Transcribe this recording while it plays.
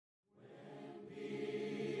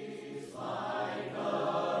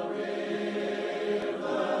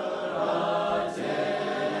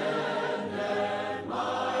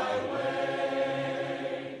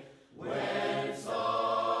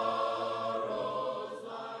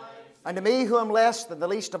Unto me, who am less than the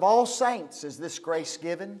least of all saints, is this grace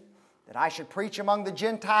given, that I should preach among the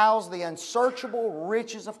Gentiles the unsearchable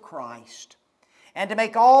riches of Christ, and to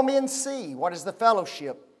make all men see what is the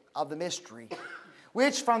fellowship of the mystery,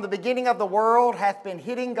 which from the beginning of the world hath been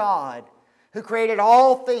hid in God, who created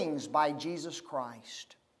all things by Jesus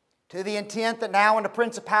Christ, to the intent that now unto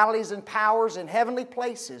principalities and powers in heavenly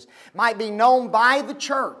places might be known by the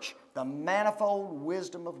church the manifold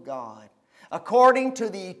wisdom of God, according to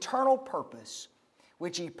the eternal purpose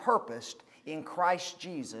which He purposed in Christ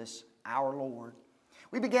Jesus our Lord.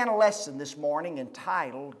 We began a lesson this morning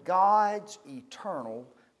entitled God's Eternal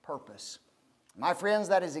Purpose. My friends,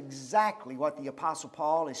 that is exactly what the Apostle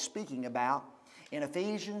Paul is speaking about in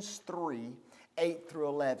Ephesians 3, 8 through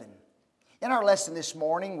 11. In our lesson this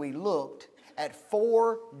morning, we looked at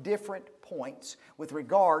 4 different points with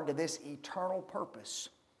regard to this eternal purpose.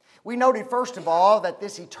 We noted, first of all, that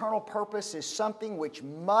this eternal purpose is something which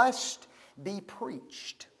must be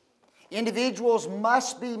preached. Individuals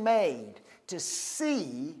must be made to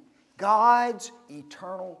see God's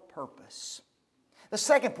eternal purpose. The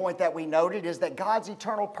second point that we noted is that God's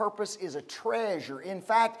eternal purpose is a treasure. In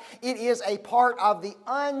fact, it is a part of the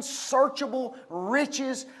unsearchable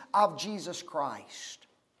riches of Jesus Christ.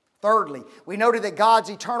 Thirdly, we noted that God's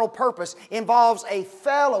eternal purpose involves a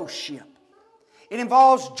fellowship. It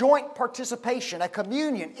involves joint participation, a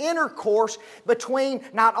communion, intercourse between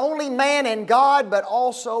not only man and God, but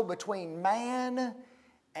also between man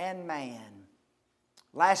and man.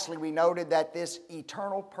 Lastly, we noted that this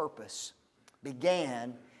eternal purpose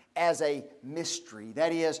began as a mystery,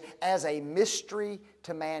 that is, as a mystery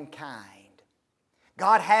to mankind.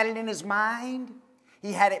 God had it in His mind,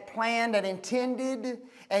 He had it planned and intended,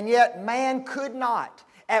 and yet man could not,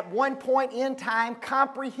 at one point in time,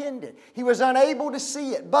 comprehend it. He was unable to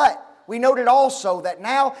see it, but we noted also that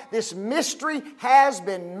now this mystery has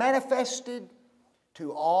been manifested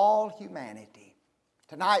to all humanity.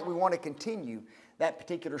 Tonight we want to continue that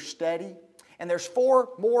particular study. And there's 4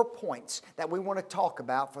 more points that we want to talk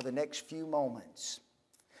about for the next few moments.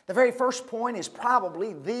 The very first point is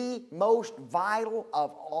probably the most vital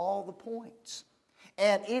of all the points.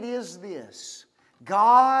 And it is this: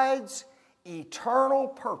 God's eternal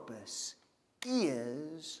purpose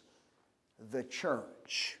is the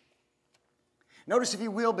church. Notice, if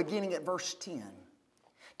you will, beginning at verse 10.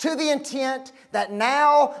 To the intent that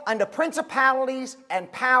now unto principalities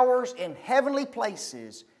and powers in heavenly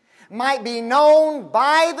places might be known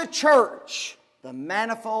by the church the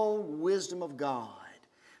manifold wisdom of God.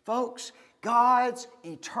 Folks, God's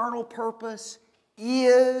eternal purpose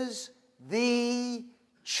is the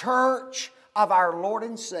church of our Lord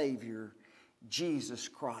and Savior, Jesus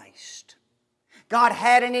Christ. God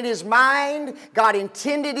had it in His mind, God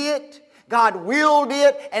intended it, God willed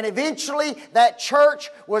it, and eventually that church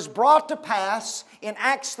was brought to pass in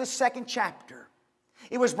Acts the 2nd chapter.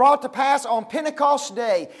 It was brought to pass on Pentecost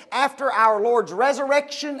Day after our Lord's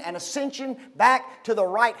resurrection and ascension back to the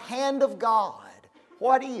right hand of God.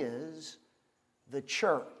 What is the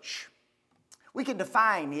church? We can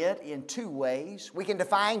define it in 2 ways. We can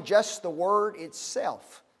define just the word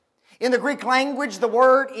itself. In the Greek language, the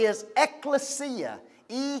word is ekklesia,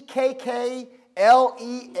 E-K-K-L-E-S-I-A.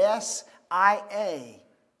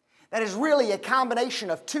 That is really a combination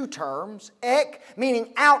of 2 terms, ek,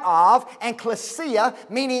 meaning out of, and klesia,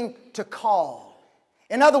 meaning to call.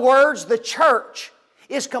 In other words, the church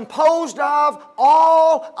is composed of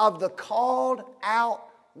all of the called out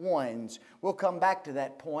ones. We'll come back to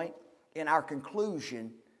that point in our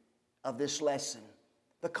conclusion of this lesson.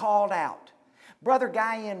 The called out. Brother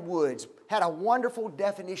Guyan Woods had a wonderful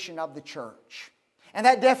definition of the church. And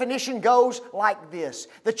that definition goes like this: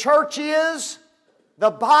 the church is the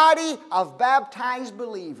body of baptized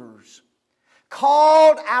believers,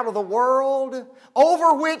 called out of the world,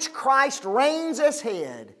 over which Christ reigns as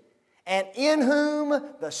head, and in whom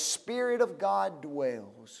the Spirit of God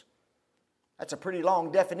dwells. That's a pretty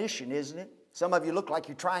long definition, isn't it? Some of you look like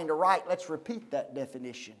you're trying to write. Let's repeat that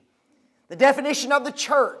definition. The definition of the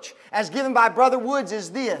church, as given by Brother Woods, is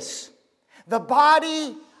this: the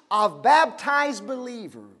body of baptized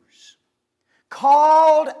believers,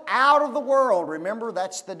 called out of the world. Remember,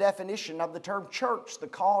 that's the definition of the term church, the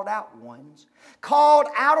called out ones. Called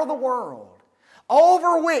out of the world,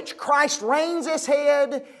 over which Christ reigns as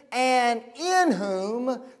head, and in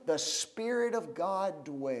whom the Spirit of God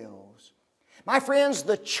dwells. My friends,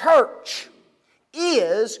 the church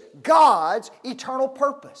is God's eternal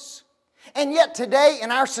purpose. And yet today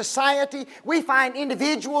in our society, we find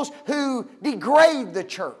individuals who degrade the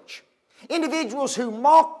church. Individuals who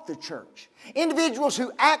mock the church. Individuals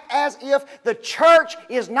who act as if the church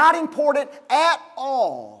is not important at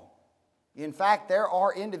all. In fact, there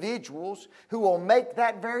are individuals who will make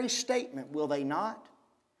that very statement, will they not?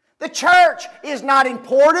 The church is not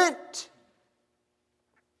important.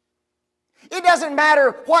 It doesn't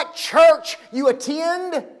matter what church you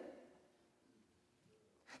attend.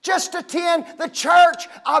 Just attend the church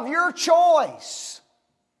of your choice.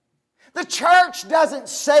 The church doesn't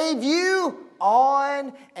save you.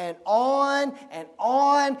 On and on and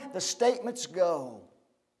on the statements go.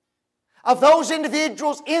 Of those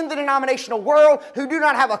individuals in the denominational world who do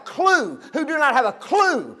not have a clue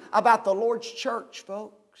about the Lord's church,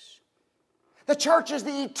 folks. The church is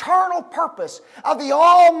the eternal purpose of the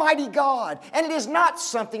Almighty God, and it is not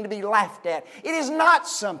something to be laughed at. It is not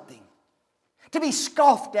something to be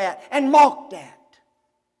scoffed at and mocked at.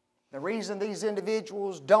 The reason these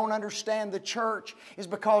individuals don't understand the church is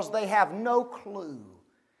because they have no clue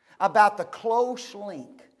about the close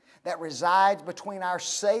link that resides between our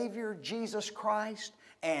Savior, Jesus Christ,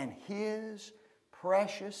 and His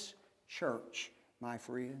precious church, my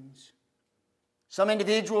friends. Some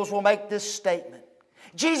individuals will make this statement: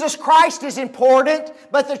 Jesus Christ is important,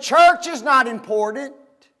 but the church is not important.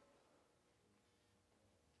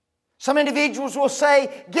 Some individuals will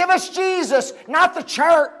say, give us Jesus, not the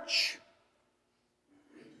church.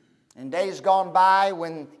 In days gone by,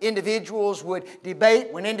 when individuals would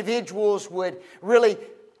debate, when individuals would really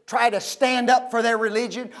try to stand up for their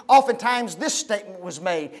religion, oftentimes this statement was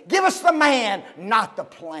made: give us the man, not the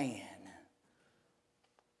plan.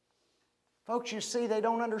 Folks, you see, they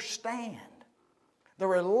don't understand the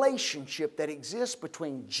relationship that exists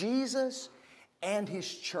between Jesus and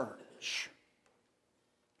His church.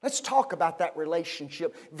 Let's talk about that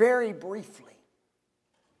relationship very briefly.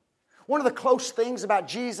 One of the close things about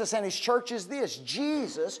Jesus and His church is this: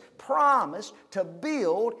 Jesus promised to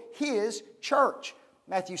build His church.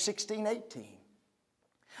 Matthew 16:18.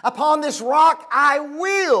 Upon this rock I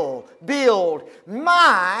will build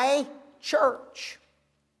my church.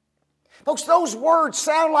 Folks, those words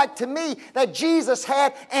sound like to me that Jesus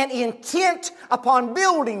had an intent upon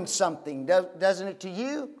building something, doesn't it to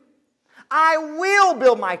you? I will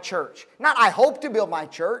build my church. Not I hope to build my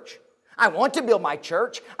church. I want to build my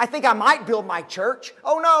church. I think I might build my church.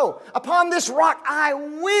 Oh no, upon this rock I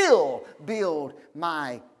will build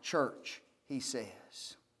my church, He says.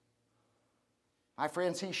 My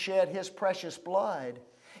friends, He shed His precious blood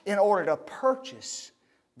in order to purchase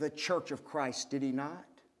the church of Christ, did He not?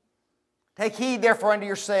 Take heed therefore unto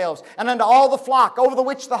yourselves and unto all the flock over the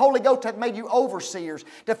which the Holy Ghost hath made you overseers,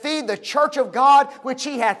 to feed the church of God which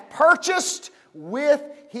He hath purchased with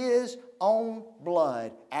His own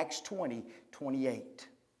blood. Acts 20:28.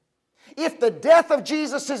 If the death of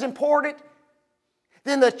Jesus is important,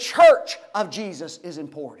 then the church of Jesus is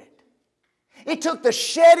important. It took the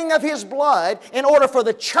shedding of His blood in order for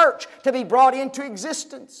the church to be brought into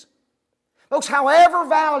existence. Folks, however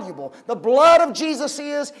valuable the blood of Jesus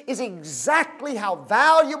is exactly how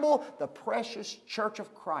valuable the precious church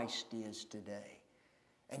of Christ is today.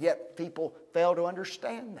 And yet people fail to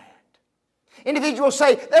understand that. Individuals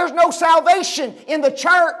say, there's no salvation in the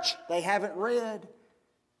church. They haven't read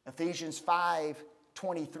Ephesians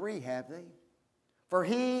 5:23, have they? For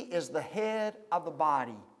He is the head of the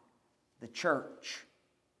body, the church,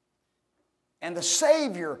 and the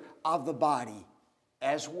Savior of the body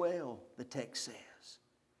as well, the text says.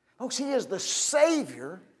 Folks, He is the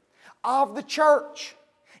Savior of the church.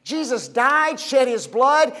 Jesus died, shed His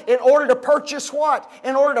blood in order to purchase what?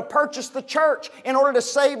 In order to purchase the church, in order to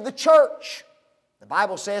save the church. The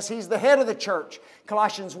Bible says He's the head of the church.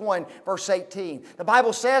 Colossians 1, verse 18. The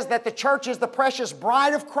Bible says that the church is the precious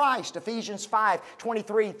bride of Christ. Ephesians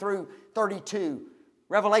 5:23 through 32.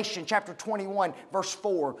 Revelation chapter 21, verse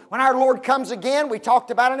 4. When our Lord comes again, we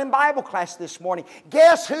talked about it in Bible class this morning.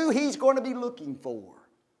 Guess who He's going to be looking for?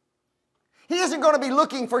 He isn't going to be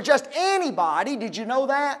looking for just anybody. Did you know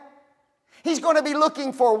that? He's going to be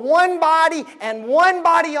looking for one body and one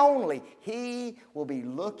body only. He will be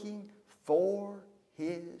looking for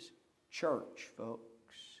His church, folks.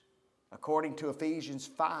 According to Ephesians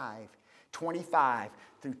 5:25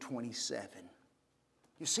 through 27.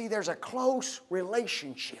 You see, there's a close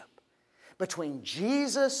relationship between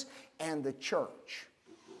Jesus and the church.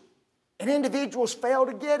 And individuals fail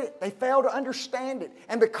to get it. They fail to understand it.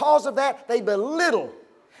 And because of that, they belittle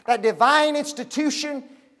that divine institution,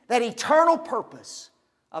 that eternal purpose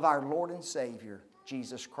of our Lord and Savior,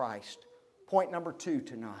 Jesus Christ. Point number 2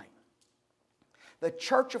 tonight. The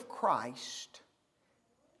church of Christ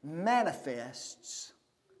manifests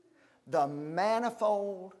the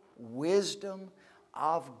manifold wisdom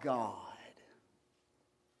of God.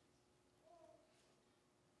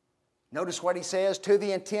 Notice what he says, to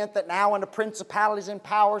the intent that now unto principalities and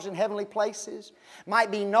powers in heavenly places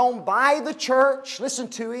might be known by the church, listen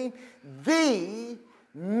to him, the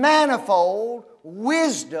manifold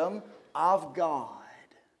wisdom of God.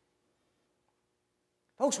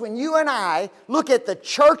 Folks, when you and I look at the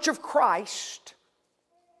church of Christ,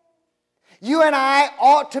 you and I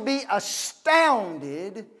ought to be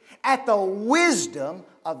astounded at the wisdom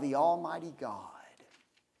of the Almighty God.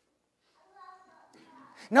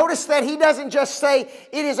 Notice that he doesn't just say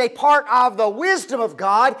it is a part of the wisdom of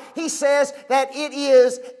God. He says that it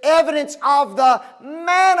is evidence of the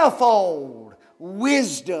manifold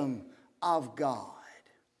wisdom of God.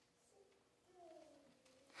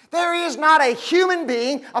 There is not a human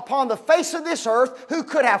being upon the face of this earth who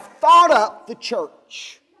could have thought up the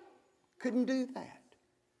church. Couldn't do that.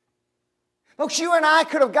 Folks, you and I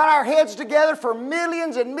could have got our heads together for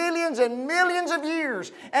millions and millions and millions of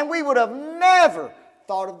years, and we would have never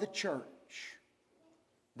thought of the church.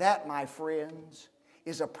 That, my friends,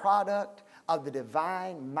 is a product of the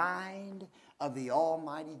divine mind of the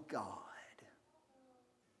Almighty God.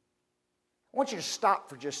 I want you to stop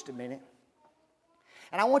for just a minute,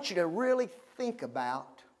 and I want you to really think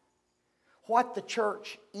about what the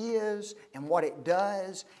church is and what it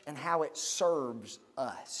does and how it serves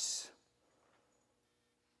us.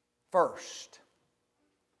 First,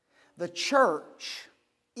 the church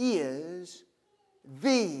is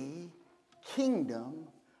the kingdom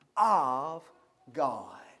of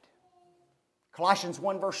God. Colossians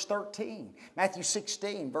 1 verse 13, Matthew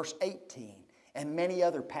 16 verse 18, and many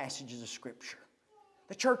other passages of Scripture.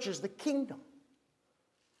 The church is the kingdom.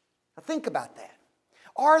 Now think about that.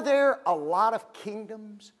 Are there a lot of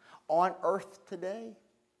kingdoms on earth today?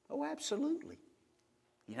 Oh, absolutely.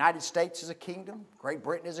 The United States is a kingdom. Great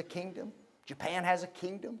Britain is a kingdom. Japan has a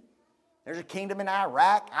kingdom. There's a kingdom in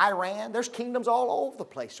Iraq, Iran. There's kingdoms all over the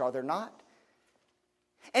place, are there not?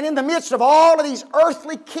 And in the midst of all of these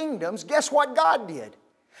earthly kingdoms, guess what God did?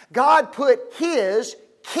 God put His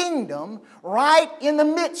kingdom right in the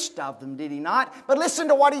midst of them, did He not? But listen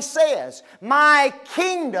to what He says. My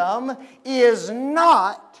kingdom is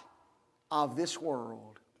not of this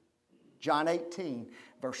world. John 18,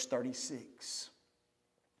 verse 36.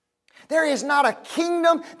 There is not a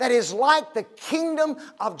kingdom that is like the kingdom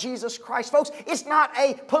of Jesus Christ. Folks, it's not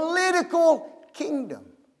a political kingdom.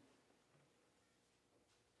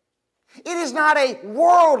 It is not a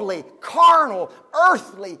worldly, carnal,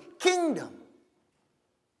 earthly kingdom.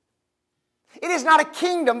 It is not a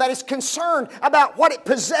kingdom that is concerned about what it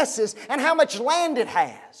possesses and how much land it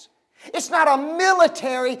has. It's not a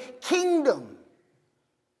military kingdom.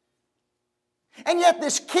 And yet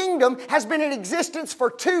this kingdom has been in existence for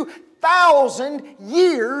 2,000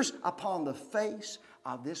 years upon the face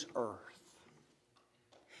of this earth.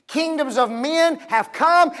 Kingdoms of men have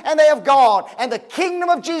come and they have gone, and the kingdom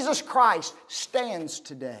of Jesus Christ stands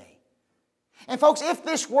today. And folks, if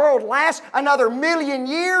this world lasts another 1,000,000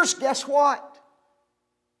 years, guess what?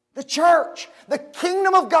 The church, the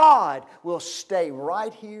kingdom of God, will stay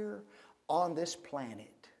right here on this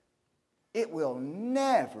planet. It will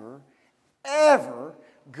never, ever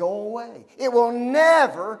go away. It will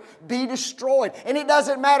never be destroyed. And it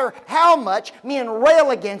doesn't matter how much men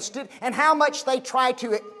rail against it and how much they try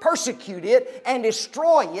to persecute it and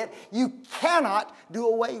destroy it, you cannot do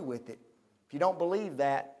away with it. If you don't believe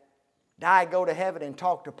that, die, go to heaven, and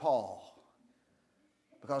talk to Paul.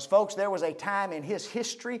 Because, folks, there was a time in his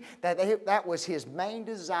history that was his main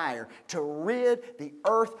desire, to rid the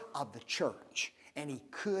earth of the church. And he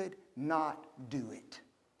could not do it.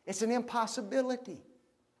 It's an impossibility.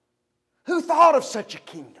 Who thought of such a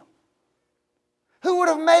kingdom? Who would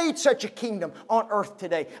have made such a kingdom on earth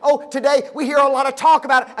today? Oh, today we hear a lot of talk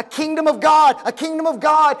about a kingdom of God, a kingdom of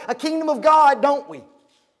God, a kingdom of God, don't we?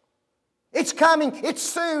 It's coming, it's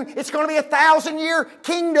soon, it's going to be a 1,000-year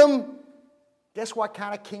kingdom. Guess what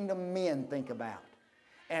kind of kingdom men think about?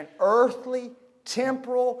 An earthly,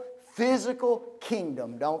 temporal, physical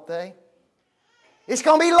kingdom, don't they? It's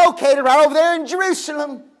going to be located right over there in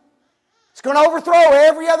Jerusalem. It's going to overthrow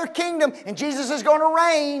every other kingdom, and Jesus is going to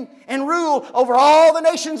reign and rule over all the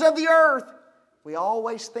nations of the earth. We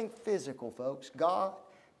always think physical, folks. God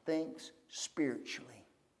thinks spiritually.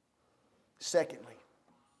 Secondly,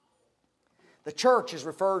 the church is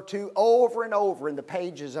referred to over and over in the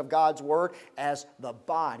pages of God's Word as the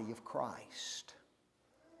body of Christ.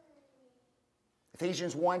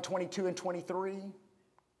 Ephesians 1, 22 and 23.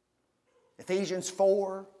 Ephesians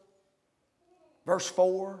 4, verse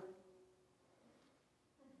 4.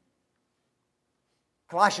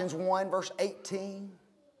 Colossians 1, verse 18.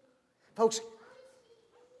 Folks,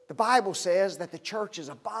 the Bible says that the church is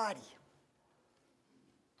a body.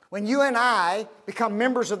 When you and I become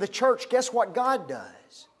members of the church, guess what God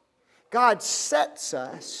does? God sets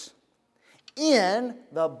us in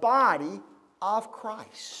the body of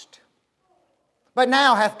Christ. But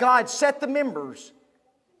now hath God set the members,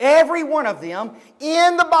 every one of them,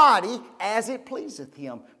 in the body as it pleaseth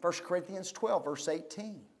Him. 1 Corinthians 12, verse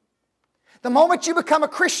 18. The moment you become a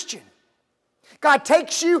Christian, God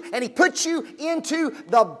takes you and He puts you into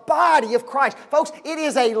the body of Christ. Folks, it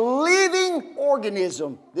is a living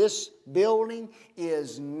organism. This building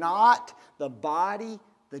is not the body,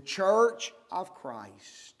 the church of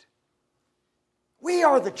Christ. We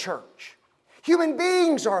are the church. Human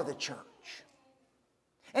beings are the church.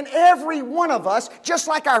 And every one of us, just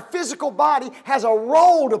like our physical body, has a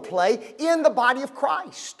role to play in the body of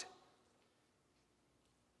Christ.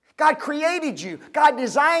 God created you. God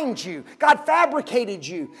designed you. God fabricated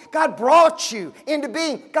you. God brought you into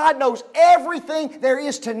being. God knows everything there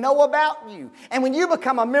is to know about you. And when you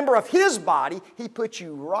become a member of His body, He puts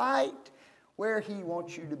you right where He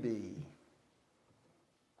wants you to be.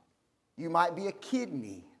 You might be a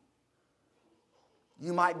kidney.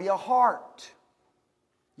 You might be a heart.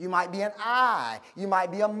 You might be an eye. You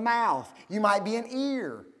might be a mouth. You might be an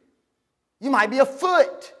ear. You might be a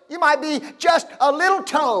foot. You might be just a little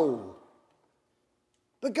toe.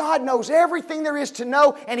 But God knows everything there is to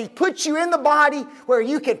know, and He puts you in the body where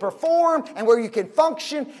you can perform and where you can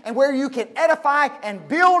function and where you can edify and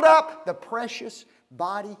build up the precious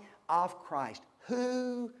body of Christ.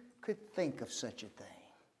 Who could think of such a thing?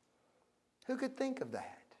 Who could think of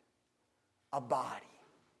that? A body.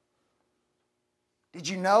 Did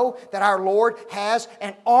you know that our Lord has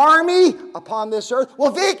an army upon this earth?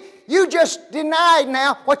 Well, Vic, you just denied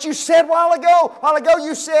now what you said a while ago. A while ago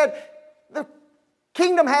you said the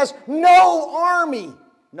kingdom has no army.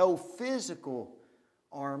 No physical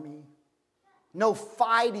army. No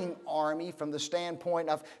fighting army from the standpoint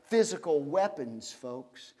of physical weapons,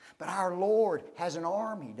 folks. But our Lord has an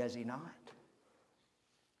army, does He not?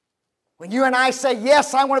 When you and I say,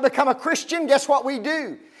 yes, I want to become a Christian, guess what we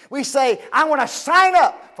do? We say, I want to sign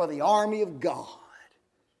up for the army of God.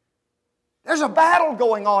 There's a battle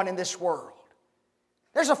going on in this world.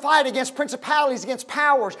 There's a fight against principalities, against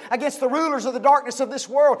powers, against the rulers of the darkness of this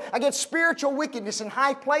world, against spiritual wickedness in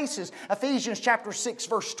high places. Ephesians chapter 6,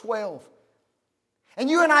 verse 12.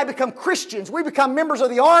 And you and I become Christians. We become members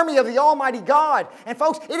of the army of the Almighty God. And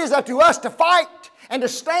folks, it is up to us to fight and to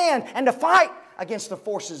stand and to fight against the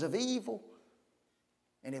forces of evil.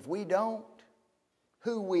 And if we don't,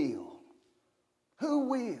 who will? Who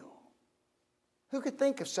will? Who could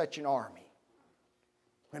think of such an army?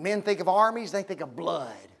 When men think of armies, they think of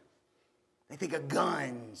blood. They think of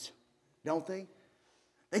guns, don't they?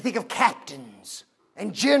 They think of captains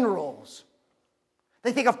and generals.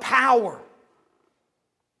 They think of power.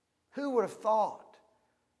 Who would have thought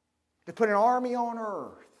to put an army on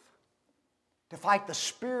earth to fight the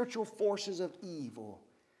spiritual forces of evil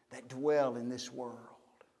that dwell in this world?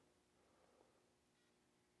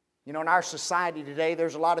 You know, in our society today,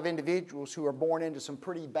 there's a lot of individuals who are born into some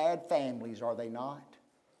pretty bad families, are they not?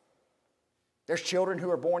 There's children who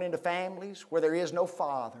are born into families where there is no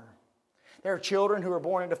father. There are children who are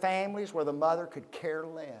born into families where the mother could care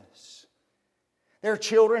less. There are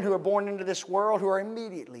children who are born into this world who are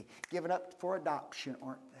immediately given up for adoption,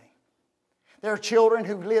 aren't they? There are children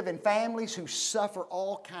who live in families who suffer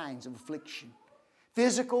all kinds of affliction.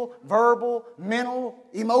 Physical, verbal, mental,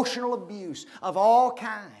 emotional abuse of all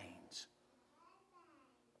kinds.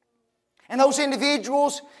 And those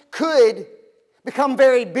individuals could become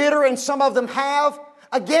very bitter, and some of them have,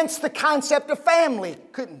 against the concept of family,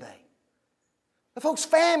 couldn't they? But folks,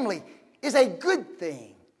 family is a good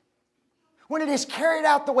thing when it is carried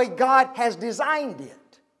out the way God has designed it.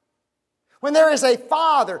 When there is a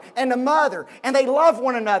father and a mother, and they love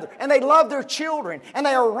one another, and they love their children, and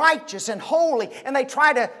they are righteous and holy, and they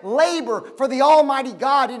try to labor for the Almighty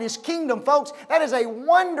God in His kingdom, folks, that is a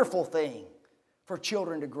wonderful thing for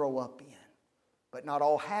children to grow up in. But not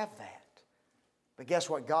all have that. But guess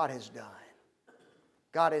what God has done?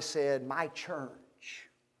 God has said, my church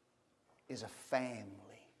is a family.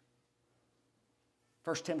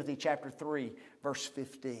 1 Timothy chapter 3, verse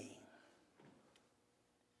 15.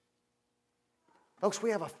 Folks,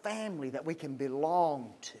 we have a family that we can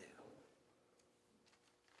belong to.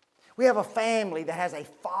 We have a family that has a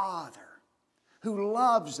father who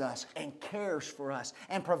loves us and cares for us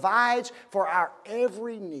and provides for our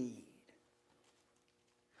every need.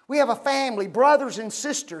 We have a family, brothers and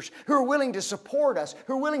sisters, who are willing to support us,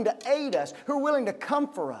 who are willing to aid us, who are willing to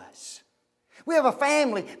comfort us. We have a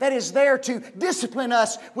family that is there to discipline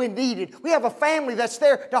us when needed. We have a family that's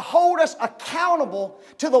there to hold us accountable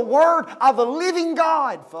to the Word of the living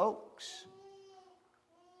God, folks.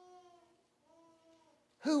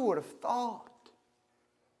 Who would have thought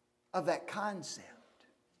of that concept?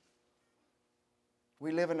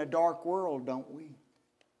 We live in a dark world, don't we?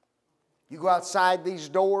 You go outside these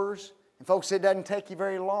doors, and folks, it doesn't take you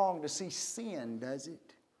very long to see sin, does it?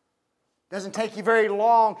 It doesn't take you very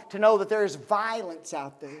long to know that there is violence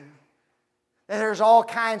out there, that there's all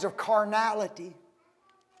kinds of carnality.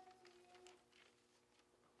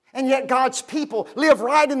 And yet God's people live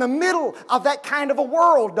right in the middle of that kind of a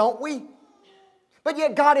world, don't we? But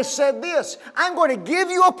yet God has said this, I'm going to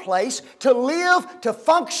give you a place to live, to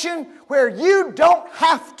function, where you don't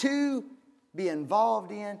have to be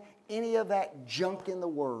involved in any of that junk in the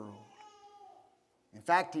world. In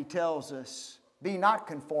fact, He tells us, be not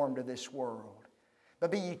conformed to this world,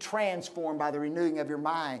 but be ye transformed by the renewing of your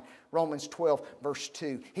mind. Romans 12, verse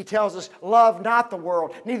 2. He tells us, love not the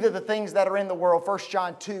world, neither the things that are in the world. 1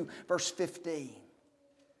 John 2, verse 15.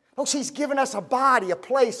 Folks, He's given us a body, a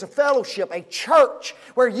place, a fellowship, a church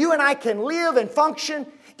where you and I can live and function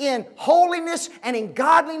in holiness and in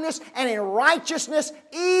godliness and in righteousness,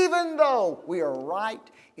 even though we are right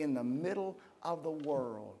in the middle of the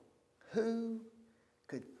world. Who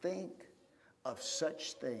could think of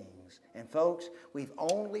such things? And folks, we've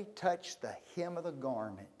only touched the hem of the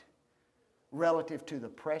garment relative to the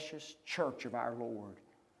precious church of our Lord.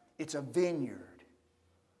 It's a vineyard.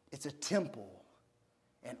 It's a temple.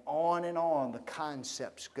 And on the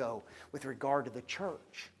concepts go with regard to the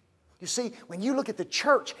church. You see, when you look at the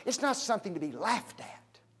church, it's not something to be laughed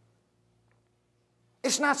at.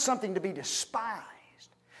 It's not something to be despised.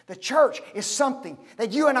 The church is something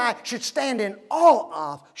that you and I should stand in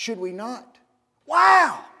awe of, should we not?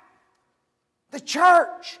 Wow! The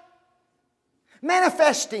church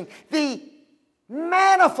manifesting the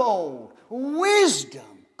manifold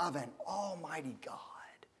wisdom of an almighty God.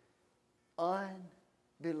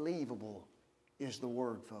 Unbelievable is the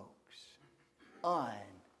word, folks.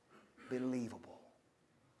 Unbelievable.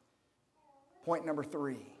 Point number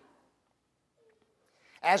 3.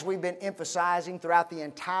 As we've been emphasizing throughout the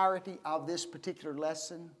entirety of this particular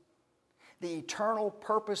lesson, the eternal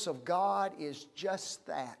purpose of God is just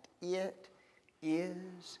that. It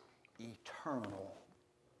is eternal.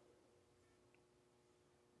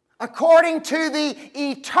 According to the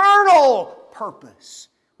eternal purpose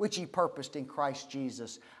which He purposed in Christ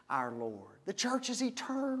Jesus our Lord. The church is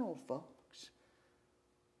eternal, folks.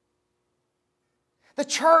 The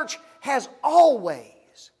church has always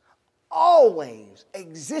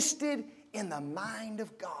existed in the mind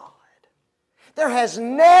of God. There has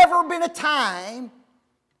never been a time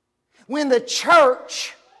when the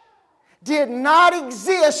church did not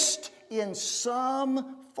exist in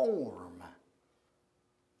some form.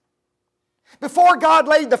 Before God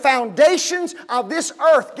laid the foundations of this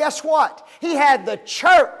earth, guess what? He had the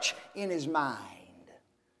church in His mind.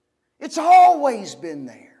 It's always been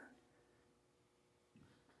there.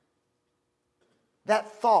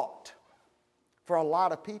 That thought, for a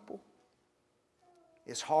lot of people,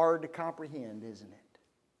 is hard to comprehend, isn't it?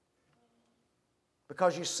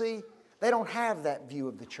 Because you see, they don't have that view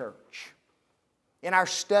of the church. In our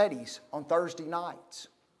studies on Thursday nights,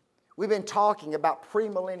 we've been talking about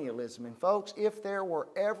premillennialism. And folks, if there were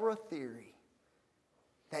ever a theory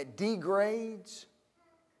that degrades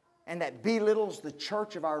and that belittles the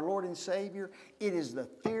church of our Lord and Savior, it is the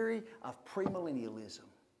theory of premillennialism.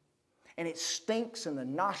 And it stinks in the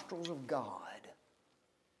nostrils of God.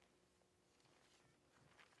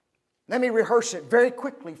 Let me rehearse it very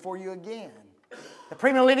quickly for you again. The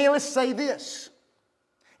premillennialists say this: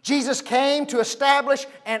 Jesus came to establish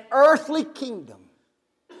an earthly kingdom.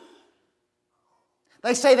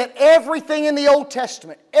 They say that everything in the Old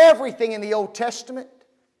Testament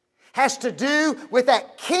has to do with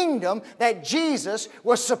that kingdom that Jesus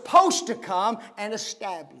was supposed to come and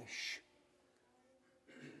establish.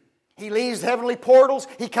 He leaves the heavenly portals,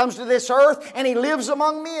 He comes to this earth, and He lives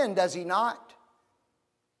among men, does He not?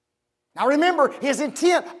 Now remember, His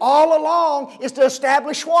intent all along is to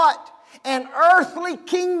establish what? An earthly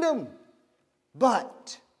kingdom.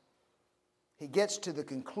 But He gets to the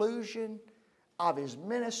conclusion of His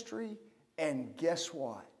ministry, and guess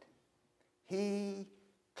what? He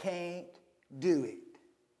can't do it.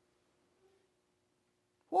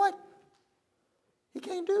 What? He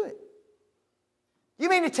can't do it. You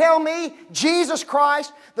mean to tell me Jesus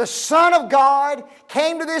Christ, the Son of God,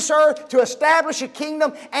 came to this earth to establish a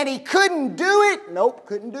kingdom and He couldn't do it? Nope,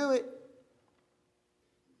 couldn't do it.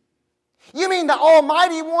 You mean the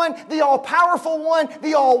Almighty One, the All-Powerful One,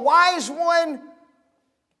 the All-Wise One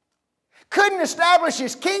couldn't establish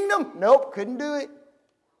His kingdom? Nope, couldn't do it.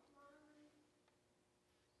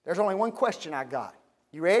 There's only one question I got.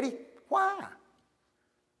 You ready? Why?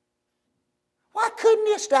 Why couldn't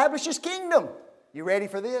He establish His kingdom? You ready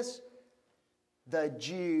for this? The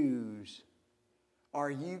Jews. Are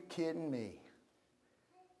you kidding me?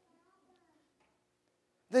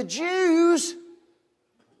 The Jews?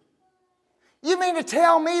 You mean to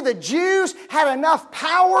tell me the Jews had enough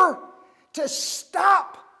power to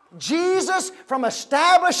stop Jesus from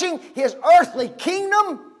establishing His earthly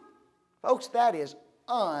kingdom? Folks, that is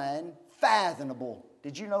unfathomable.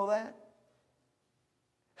 Did you know that?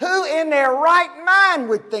 Who in their right mind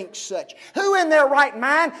would think such? Who in their right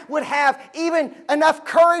mind would have even enough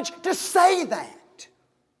courage to say that?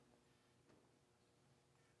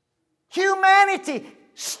 Humanity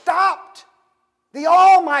stopped the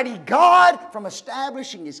Almighty God from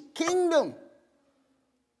establishing His kingdom.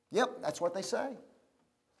 Yep, that's what they say.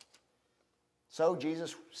 So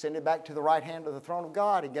Jesus ascended back to the right hand of the throne of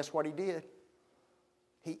God, and guess what He did?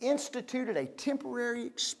 He instituted a temporary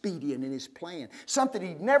expedient in His plan, something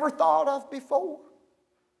He'd never thought of before.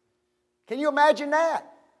 Can you imagine that?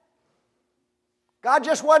 God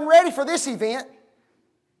just wasn't ready for this event.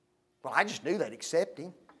 Well, I just knew they'd accept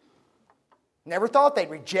Him. Never thought they'd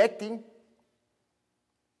reject Him.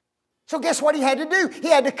 So guess what He had to do? He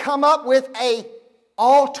had to come up with an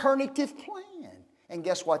alternative plan. And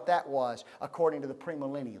guess what that was, according to the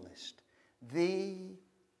premillennialist? The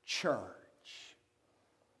church.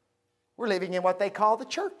 We're living in what they call the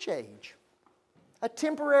church age. A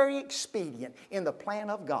temporary expedient in the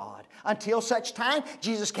plan of God until such time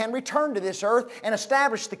Jesus can return to this earth and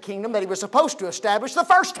establish the kingdom that He was supposed to establish the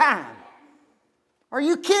first time. Are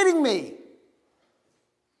you kidding me?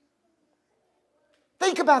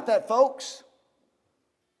 Think about that, folks.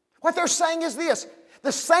 What they're saying is this: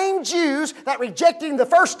 the same Jews that rejected Him the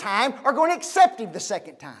first time are going to accept Him the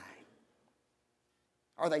second time.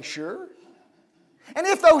 Are they sure? And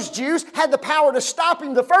if those Jews had the power to stop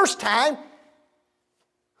Him the first time,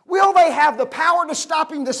 will they have the power to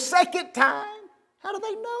stop Him the second time? How do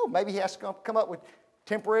they know? Maybe He has to come up with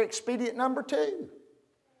temporary expedient number 2.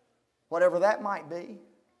 Whatever that might be.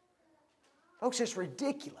 Folks, it's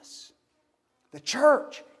ridiculous. The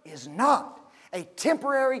church is not a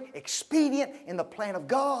temporary expedient in the plan of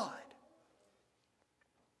God.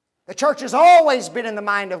 The church has always been in the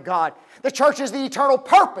mind of God. The church is the eternal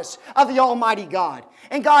purpose of the Almighty God.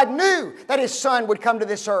 And God knew that His Son would come to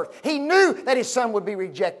this earth. He knew that His Son would be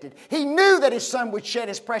rejected. He knew that His Son would shed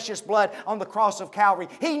His precious blood on the cross of Calvary.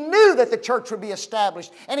 He knew that the church would be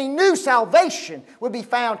established. And He knew salvation would be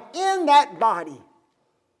found in that body.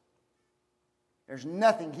 There's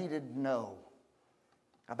nothing He didn't know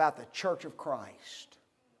about the church of Christ.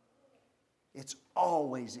 It's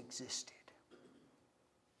always existed.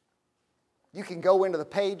 You can go into the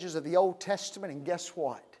pages of the Old Testament and guess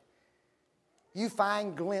what? You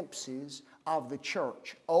find glimpses of the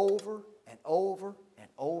church over and over and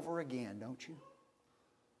over again, don't you?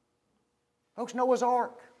 Folks, Noah's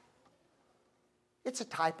Ark. It's a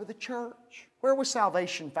type of the church. Where was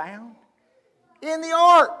salvation found? In the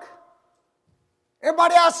ark.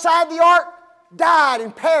 Everybody outside the ark died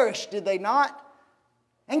and perished, did they not?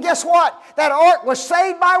 And guess what? That ark was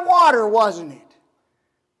saved by water, wasn't it?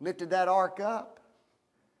 Lifted that ark up,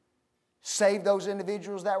 saved those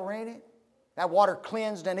individuals that were in it. That water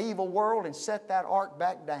cleansed an evil world and set that ark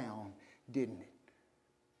back down, didn't it?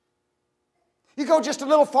 You go just a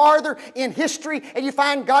little farther in history and you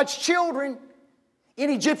find God's children in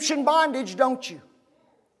Egyptian bondage, don't you?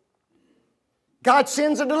 God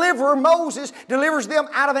sends a deliverer, Moses, delivers them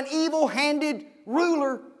out of an evil-handed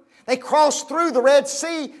ruler. They cross through the Red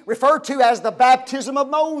Sea, referred to as the baptism of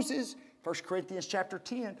Moses. 1 Corinthians chapter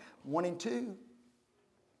 10, 1 and 2.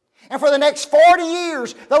 And for the next 40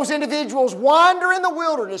 years, those individuals wander in the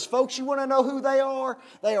wilderness. Folks, you want to know who they are?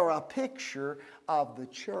 They are a picture of the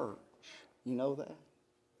church. You know that?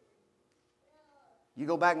 You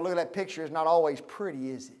go back and look at that picture, it's not always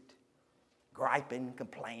pretty, is it? Griping,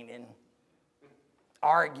 complaining,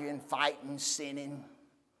 arguing, fighting, sinning.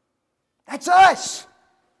 That's us.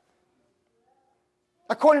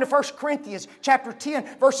 According to 1 Corinthians chapter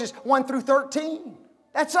 10, verses 1 through 13.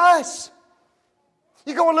 That's us.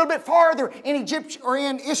 You go a little bit farther in Egypt or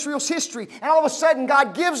in Israel's history, and all of a sudden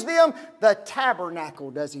God gives them the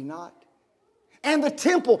tabernacle, does He not? And the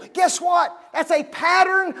temple. Guess what? That's a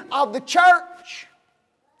pattern of the church.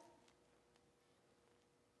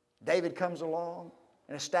 David comes along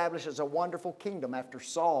and establishes a wonderful kingdom after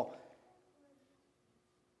Saul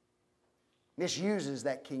misuses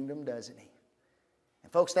that kingdom, doesn't he?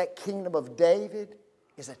 And folks, that kingdom of David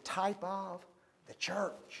is a type of the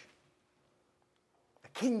church. A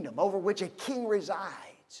kingdom over which a king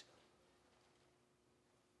resides.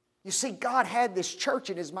 You see, God had this church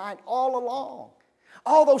in His mind all along.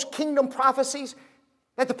 All those kingdom prophecies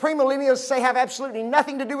that the premillennialists say have absolutely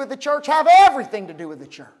nothing to do with the church have everything to do with the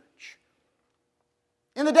church.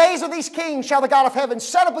 In the days of these kings shall the God of heaven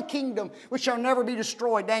set up a kingdom which shall never be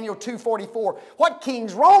destroyed. Daniel 2:44. What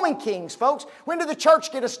kings? Roman kings, folks. When did the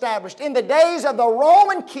church get established? In the days of the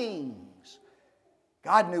Roman kings.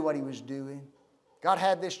 God knew what He was doing. God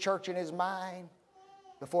had this church in His mind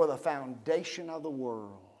before the foundation of the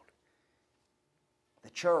world. The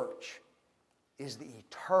church is the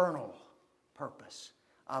eternal purpose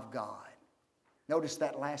of God. Notice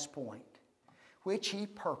that last point. Which He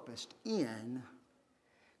purposed in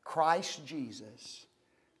Christ Jesus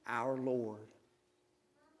our Lord.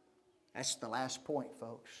 That's the last point,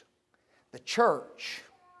 folks. The church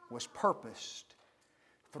was purposed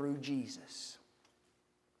through Jesus.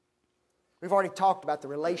 We've already talked about the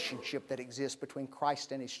relationship that exists between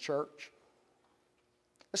Christ and His church.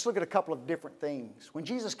 Let's look at a couple of different things. When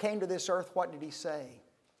Jesus came to this earth, what did He say?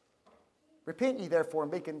 Repent ye therefore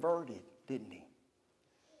and be converted, didn't He?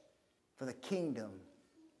 For the kingdom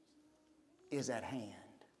is at hand.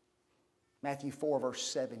 Matthew 4, verse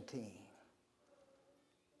 17.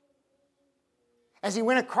 As He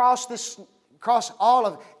went across all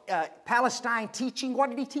of Palestine teaching, what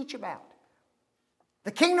did He teach about?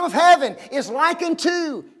 The kingdom of heaven is like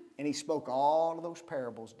unto. And He spoke all of those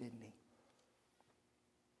parables, didn't He?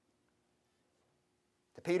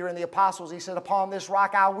 To Peter and the apostles, He said, upon this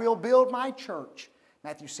rock I will build my church.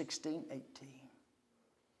 Matthew 16, 18.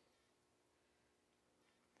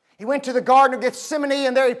 He went to the Garden of Gethsemane,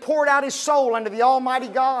 and there He poured out His soul unto the Almighty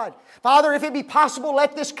God. Father, if it be possible,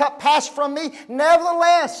 let this cup pass from me.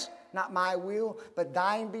 Nevertheless, not my will, but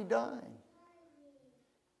Thine be done.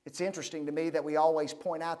 It's interesting to me that we always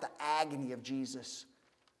point out the agony of Jesus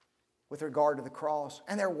with regard to the cross.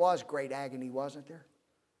 And there was great agony, wasn't there?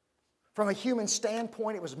 From a human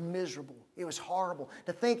standpoint, it was miserable. It was horrible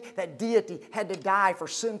to think that deity had to die for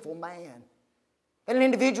sinful man. That an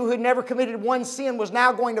individual who had never committed one sin was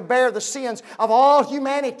now going to bear the sins of all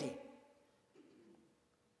humanity.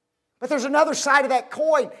 But there's another side of that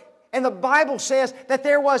coin. And the Bible says that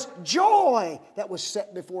there was joy that was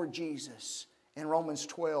set before Jesus in Romans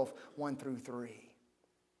 12, 1 through 3.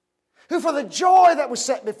 Who for the joy that was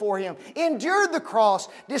set before Him endured the cross,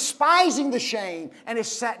 despising the shame, and is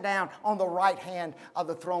sat down on the right hand of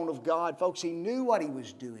the throne of God. Folks, He knew what He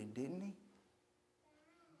was doing, didn't He?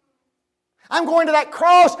 I'm going to that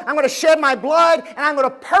cross, I'm going to shed my blood, and I'm going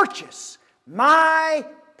to purchase my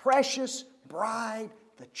precious bride,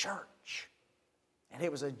 the church. And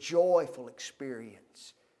it was a joyful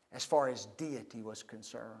experience as far as deity was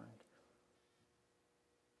concerned.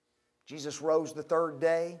 Jesus rose the third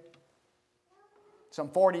day. Some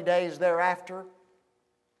 40 days thereafter,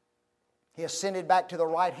 He ascended back to the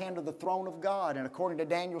right hand of the throne of God. And according to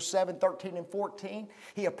Daniel 7, 13 and 14,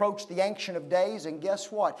 He approached the Ancient of Days. And guess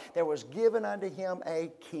what? There was given unto Him a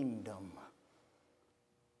kingdom,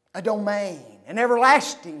 a domain, an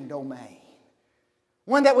everlasting domain.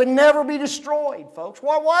 One that would never be destroyed, folks.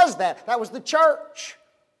 What was that? That was the church.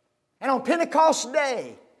 And on Pentecost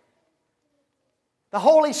Day, the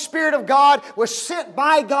Holy Spirit of God was sent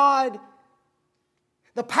by God.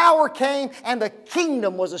 The power came and the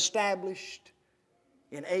kingdom was established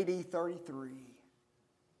in AD 33.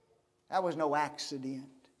 That was no accident.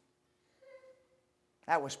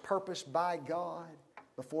 That was purposed by God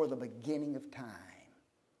before the beginning of time.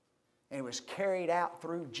 And it was carried out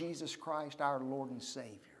through Jesus Christ, our Lord and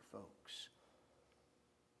Savior, folks.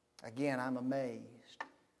 Again, I'm amazed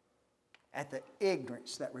at the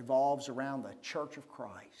ignorance that revolves around the church of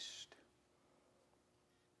Christ.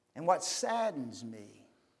 And what saddens me,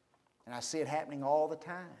 and I see it happening all the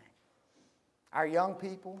time, our young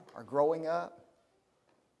people are growing up,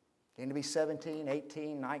 getting to be 17,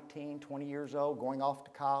 18, 19, 20 years old, going off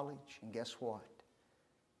to college, and guess what?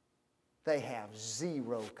 They have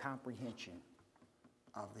zero comprehension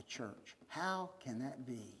of the church. How can that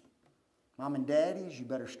be? Mom and daddies, you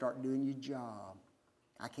better start doing your job.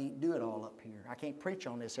 I can't do it all up here. I can't preach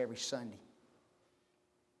on this every Sunday.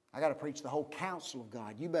 I got to preach the whole counsel of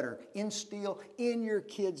God. You better instill in your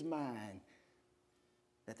kids' mind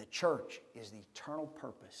that the church is the eternal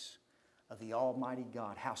purpose of the Almighty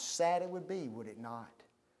God. How sad it would be, would it not?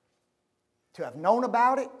 To have known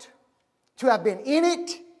about it, to have been in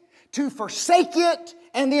it, to forsake it,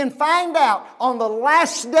 and then find out on the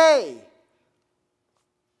last day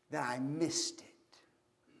that I missed it.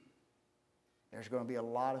 there's going to be a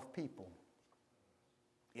lot of people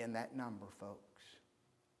in that number, folks.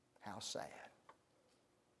 How sad.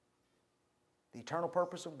 The eternal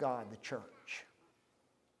purpose of God, the church.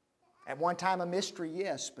 At one time a mystery,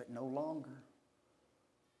 yes, but no longer.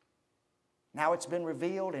 Now it's been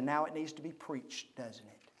revealed, and now it needs to be preached, doesn't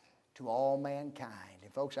it? To all mankind.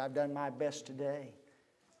 And folks, I've done my best today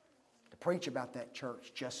to preach about that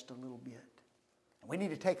church just a little bit. And we need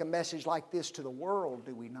to take a message like this to the world,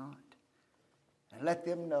 do we not? And let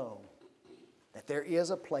them know that there is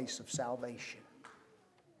a place of salvation.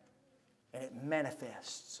 And it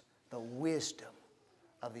manifests the wisdom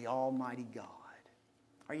of the Almighty God.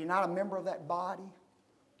 Are you not a member of that body?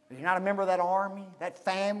 Are you not a member of that army, that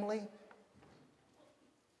family?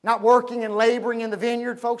 Not working and laboring in the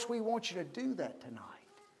vineyard? Folks, we want you to do that tonight.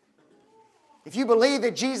 If you believe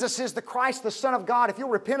that Jesus is the Christ, the Son of God, if you'll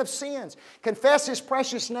repent of sins, confess His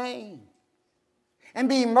precious name, and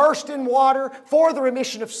be immersed in water for the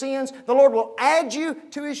remission of sins, the Lord will add you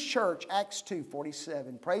to His church. Acts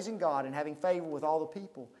 2:47, praising God and having favor with all the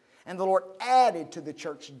people. And the Lord added to the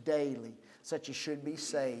church daily such as should be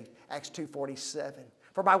saved. Acts 2:47.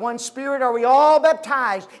 For by one Spirit are we all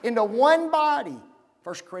baptized into one body.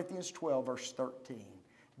 1 Corinthians 12, verse 13.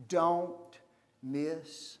 Don't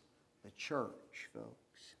miss the church,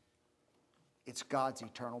 folks. It's God's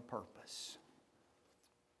eternal purpose.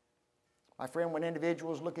 My friend, when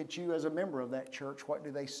individuals look at you as a member of that church, what do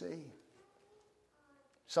they see?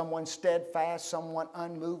 Someone steadfast, someone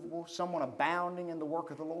unmovable, someone abounding in the work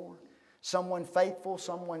of the Lord, someone faithful,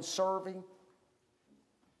 someone serving,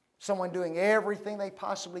 someone doing everything they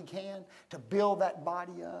possibly can to build that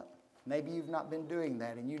body up. Maybe you've not been doing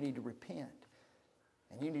that and you need to repent.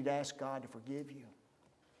 And you need to ask God to forgive you.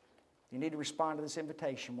 You need to respond to this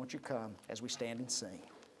invitation. Won't you come as we stand and sing?